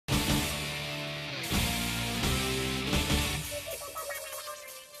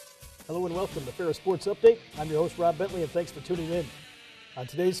Hello and welcome to Ferris Sports Update. I'm your host, Rob Bentley, and thanks for tuning in. On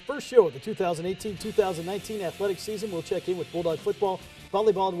today's first show of the 2018-2019 athletic season, we'll check in with Bulldog football,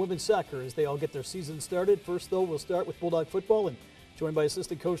 volleyball, and women's soccer as they all get their season started. First, though, we'll start with Bulldog football and joined by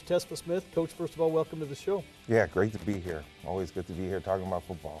assistant coach Tesfa Smith. Coach, first of all, welcome to the show. Yeah, great to be here. Always good to be here talking about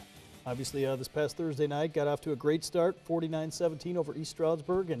football. Obviously, this past Thursday night got off to a great start, 49-17 over East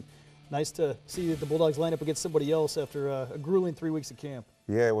Stroudsburg, and nice to see the Bulldogs line up against somebody else after a grueling 3 weeks of camp.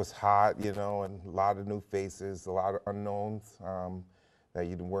 Yeah, it was hot, you know, and a lot of new faces, a lot of unknowns that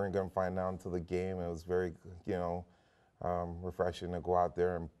you weren't going to find out until the game. It was very, refreshing to go out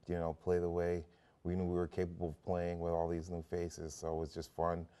there and, play the way we knew we were capable of playing with all these new faces. So it was just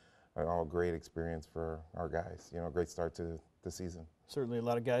fun and all a great experience for our guys. Great start to the season. Certainly a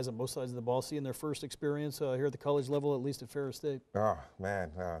lot of guys on both sides of the ball seeing their first experience here at the college level, at least at Ferris State. Oh,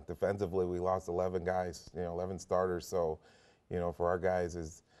 man, defensively we lost 11 guys, 11 starters. So, for our guys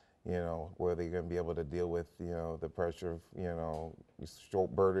is, were they going to be able to deal with, the pressure of,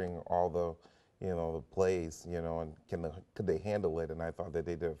 short-birding all the, the plays, and could they handle it? And I thought that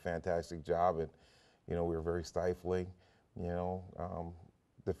they did a fantastic job, and, we were very stifling,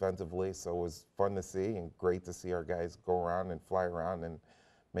 defensively. So it was fun to see and great to see our guys go around and fly around and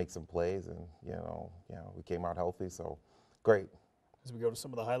make some plays, and, we came out healthy, so great. As we go to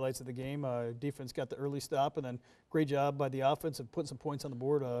some of the highlights of the game, defense got the early stop, and then great job by the offense of putting some points on the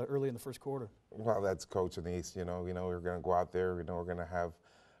board early in the first quarter. Well, that's Coach Anise. We know we're going to go out there. We know we're going to have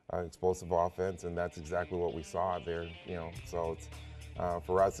explosive offense, and that's exactly what we saw out there. So it's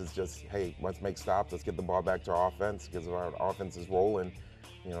for us, it's just, hey, let's make stops. Let's get the ball back to our offense because if our offense is rolling,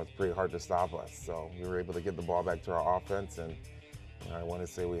 it's pretty hard to stop us. So we were able to get the ball back to our offense, and I want to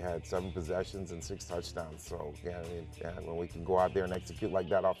say we had 7 possessions and 6 touchdowns. So, when we can go out there and execute like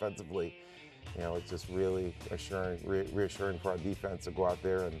that offensively, it's just really reassuring for our defense to go out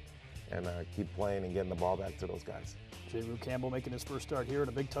there and keep playing and getting the ball back to those guys. J. Rue Campbell making his first start here and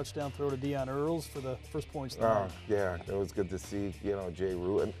a big touchdown throw to Deion Earls for the first points. Yeah, it was good to see, J.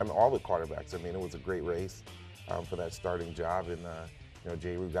 Rue and all the quarterbacks. I mean, it was a great race for that starting job. And,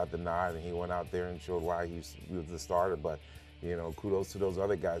 J. Rue got the nod, and he went out there and showed why he was the starter. But kudos to those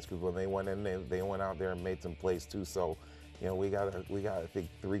other guys, because when they went in, they went out there and made some plays too. So, we got I think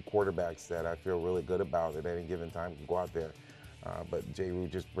 3 quarterbacks that I feel really good about at any given time can go out there. But J. Rue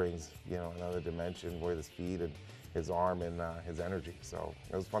just brings another dimension with his feet and his arm and his energy. So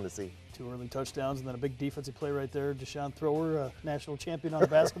it was fun to see. 2 early touchdowns and then a big defensive play right there. Deshaun Thrower, national champion on the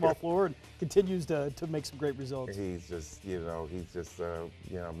basketball floor, and continues to make some great results. He's just a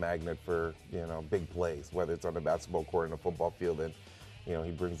magnet for big plays, whether it's on the basketball court and the football field, and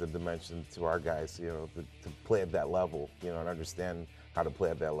he brings a dimension to our guys to play at that level, and understand how to play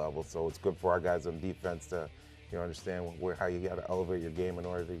at that level. So it's good for our guys on defense to understand how you got to elevate your game in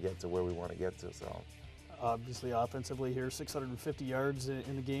order to get to where we want to get to. So. Obviously, offensively here, 650 yards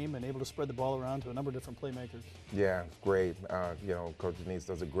in the game and able to spread the ball around to a number of different playmakers. Yeah, great. Coach Denise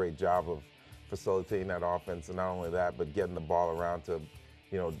does a great job of facilitating that offense, and not only that, but getting the ball around to,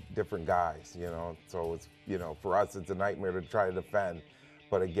 different guys. So it's, for us, it's a nightmare to try to defend,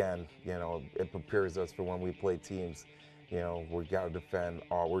 but again, it prepares us for when we play teams. We got to defend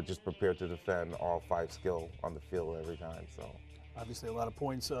all. We're just prepared to defend all 5 skill on the field every time. So. Obviously, a lot of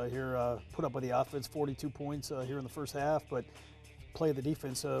points here put up by the offense, 42 points here in the first half, but play of the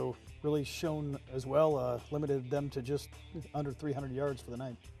defense really shown as well, limited them to just under 300 yards for the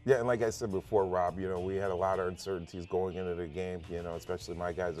night. Yeah, and like I said before, Rob, we had a lot of uncertainties going into the game, especially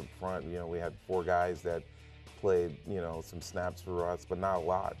my guys up front. We had 4 guys that played, some snaps for us, but not a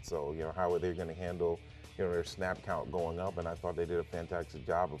lot. So, how are they going to handle, their snap count going up? And I thought they did a fantastic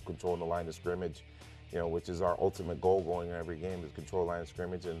job of controlling the line of scrimmage, which is our ultimate goal going in every game, is control line of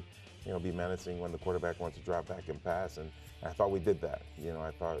scrimmage and, be menacing when the quarterback wants to drop back and pass. And I thought we did that.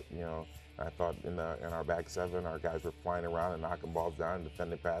 I thought in our back 7, our guys were flying around and knocking balls down and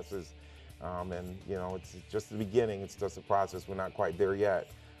defending passes. It's just the beginning. It's just a process. We're not quite there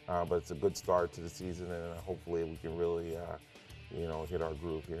yet, but it's a good start to the season, and hopefully we can really, hit our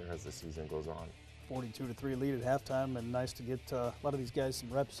groove here as the season goes on. 42-3 lead at halftime, and nice to get a lot of these guys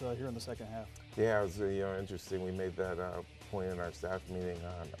some reps here in the second half. Yeah, it was interesting. We made that point in our staff meeting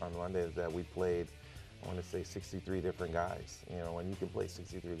on Monday, is that we played, I want to say, 63 different guys. When you can play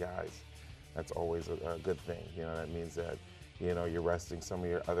 63 guys, that's always a good thing. That means that you're resting some of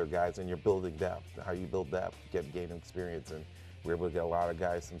your other guys and you're building depth. How you build depth, gain experience, and we're able to get a lot of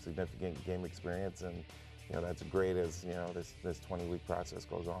guys some significant game experience, and that's great as this 20-week process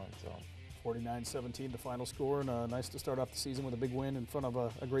goes on. So. 49-17 the final score, and nice to start off the season with a big win in front of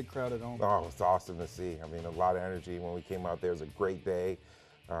a great crowd at home. Oh, it's awesome to see. I mean, a lot of energy when we came out there. It was a great day.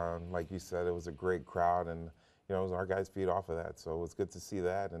 Like you said, it was a great crowd, and our guys feed off of that. So it was good to see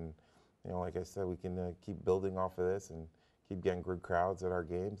that, and like I said, we can keep building off of this and keep getting good crowds at our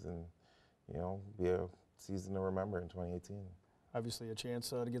games, and be a season to remember in 2018. Obviously a chance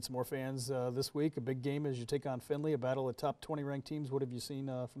to get some more fans this week. A big game as you take on Findlay, a battle of top 20 ranked teams. What have you seen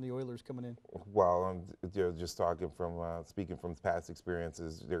from the Oilers coming in? Well, I'm just speaking from past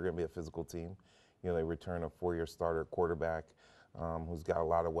experiences, they're going to be a physical team. They return a 4-year starter quarterback who's got a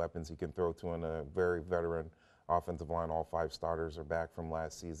lot of weapons he can throw to, and a very veteran offensive line. All 5 starters are back from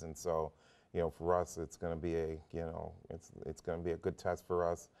last season. So, for us, it's going to be it's going to be a good test for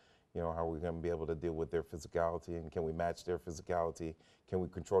us. How are we going to be able to deal with their physicality, and can we match their physicality? Can we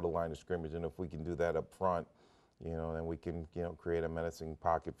control the line of scrimmage? And if we can do that up front, then we can, create a menacing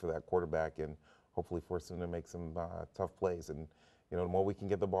pocket for that quarterback and hopefully force him to make some tough plays. And, the more we can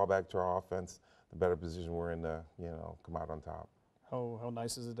get the ball back to our offense, the better position we're in to, come out on top. How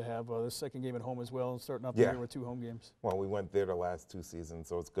nice is it to have this second game at home as well, and starting off the year with 2 home games? Well, we went there the last 2 seasons,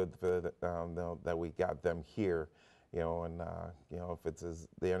 so it's good for that we got them here. If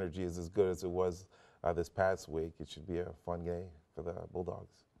the energy is as good as it was this past week, it should be a fun game for the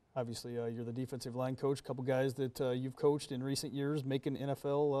Bulldogs. Obviously, you're the defensive line coach. A couple guys that you've coached in recent years making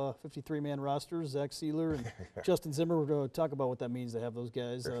NFL 53-man rosters, Zach Sealer and Justin Zimmer. We're going to talk about what that means to have those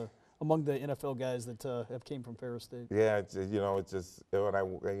guys among the NFL guys that have came from Ferris State. Yeah, it's just when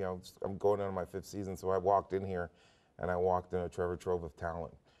I'm going into my 5th season, so I walked in here, and I walked in a treasure trove of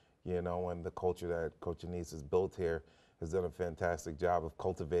talent. And the culture that Coach Anise has built here has done a fantastic job of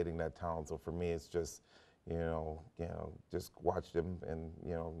cultivating that talent. So for me, it's just, just watch them and,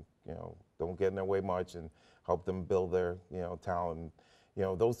 don't get in their way much and help them build their, talent.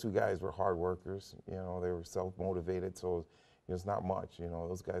 Those 2 guys were hard workers. They were self-motivated, so it's not much.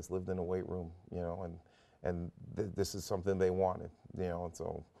 Those guys lived in a weight room, and this is something they wanted, and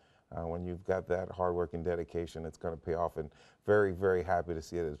so. When you've got that hard work and dedication, it's going to pay off, and very, very happy to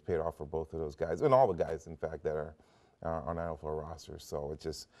see it has paid off for both of those guys, and all the guys, in fact, that are on our NFL roster. So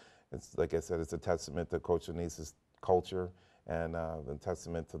it's like I said, it's a testament to Coach Anise's culture and a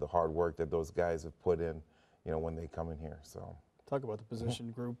testament to the hard work that those guys have put in, when they come in here. So. Talk about the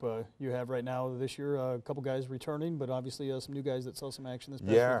position group you have right now this year. A couple guys returning, but obviously some new guys that saw some action this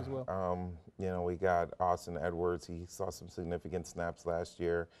past week as well. We got Austin Edwards. He saw some significant snaps last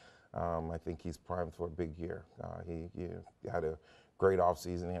year. I think he's primed for a big year. He had a great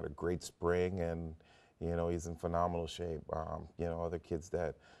offseason. He had a great spring, and he's in phenomenal shape. Other kids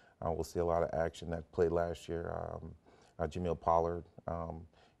that we'll see a lot of action that played last year. Jamil Pollard.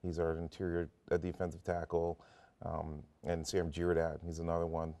 He's our interior defensive tackle. And Sam Girodat, he's another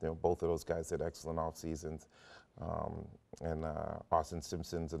one. Both of those guys had excellent off seasons. And Austin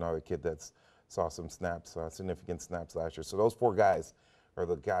Simpson's another kid that's saw some snaps, significant snaps last year. So those 4 guys are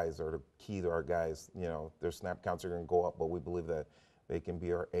the key to our guys. Their snap counts are going to go up, but we believe that they can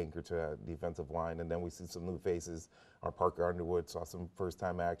be our anchor to that defensive line. And then we see some new faces. Our Parker Underwood saw some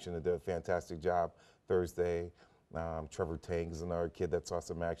first-time action and did a fantastic job Thursday. Trevor Tang is another kid that saw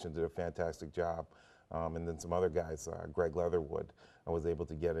some action, did a fantastic job. And then some other guys, Greg Leatherwood, was able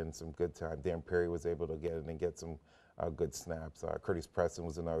to get in some good time. Dan Perry was able to get in and get some good snaps. Curtis Preston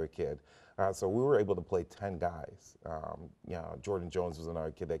was another kid. So we were able to play 10 guys. Jordan Jones was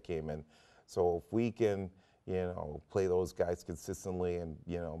another kid that came in. So if we can, play those guys consistently and,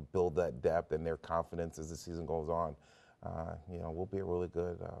 build that depth and their confidence as the season goes on, we'll be a really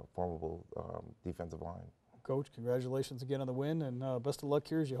good, formidable defensive line. Coach, congratulations again on the win, and best of luck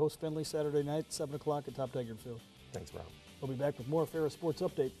here as you host Findlay Saturday night, 7 o'clock at Top Tiger Field. Thanks, Rob. We'll be back with more Ferris Sports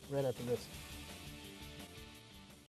Update right after this.